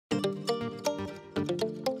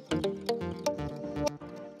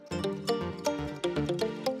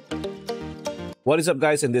What is up,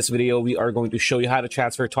 guys? In this video, we are going to show you how to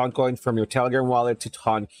transfer Toncoin from your Telegram wallet to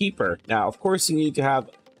Tonkeeper. Now, of course, you need to have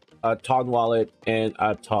a Ton wallet and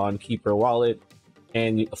a Tonkeeper wallet.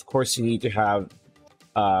 And of course, you need to have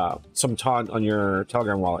some Ton on your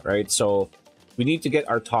Telegram wallet, right? So we need to get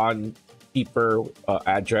our Tonkeeper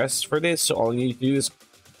address for this. So all you need to do is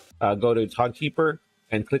go to Tonkeeper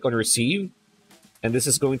and click on receive. And this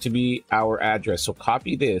is going to be our address. So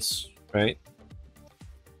copy this, right?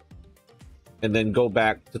 And then go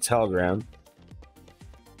back to Telegram.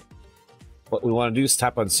 What we want to do is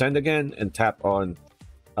tap on send again and tap on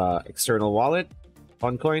external wallet,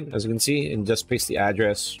 Toncoin, as you can see, and just paste the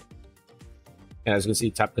address. And as you can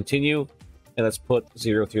see, tap continue. And let's put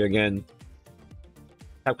 03 again.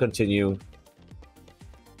 Tap continue.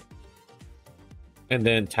 And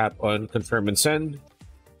then tap on confirm and send.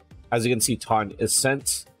 As you can see, Ton is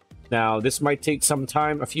sent. Now, this might take some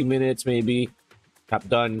time, a few minutes maybe. Tap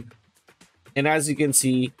done. And as you can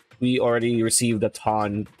see, we already received a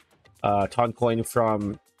Toncoin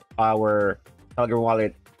from our Telegram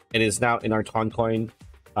wallet. It is now in our Toncoin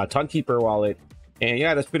Tonkeeper wallet. And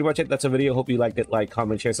yeah, that's pretty much it. That's a video. Hope you liked it. Like,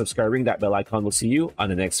 comment, share, subscribe, ring that bell icon. We'll see you on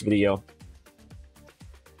the next video.